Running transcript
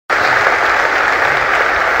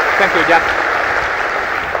Thank you, Jack.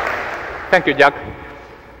 Thank you, Jack.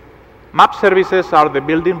 Map services are the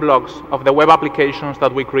building blocks of the web applications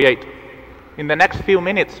that we create. In the next few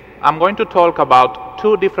minutes, I'm going to talk about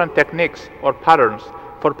two different techniques or patterns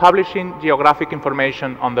for publishing geographic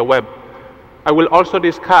information on the web. I will also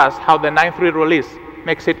discuss how the 9.3 release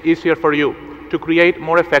makes it easier for you to create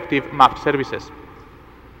more effective map services.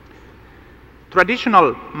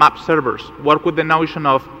 Traditional map servers work with the notion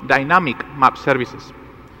of dynamic map services.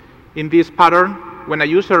 In this pattern, when a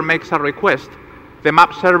user makes a request, the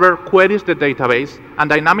map server queries the database and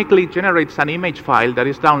dynamically generates an image file that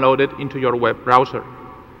is downloaded into your web browser.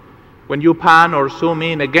 When you pan or zoom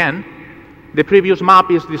in again, the previous map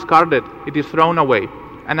is discarded, it is thrown away,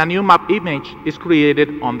 and a new map image is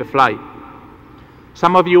created on the fly.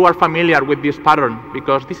 Some of you are familiar with this pattern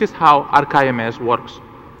because this is how ArcIMS works.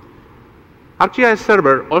 ArcGIS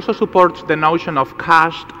Server also supports the notion of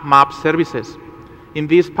cached map services. In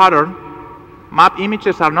this pattern, map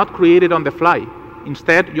images are not created on the fly.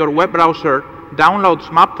 Instead, your web browser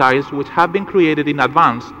downloads map tiles which have been created in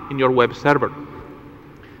advance in your web server.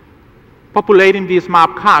 Populating this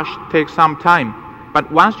map cache takes some time, but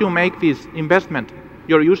once you make this investment,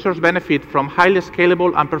 your users benefit from highly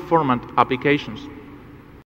scalable and performant applications.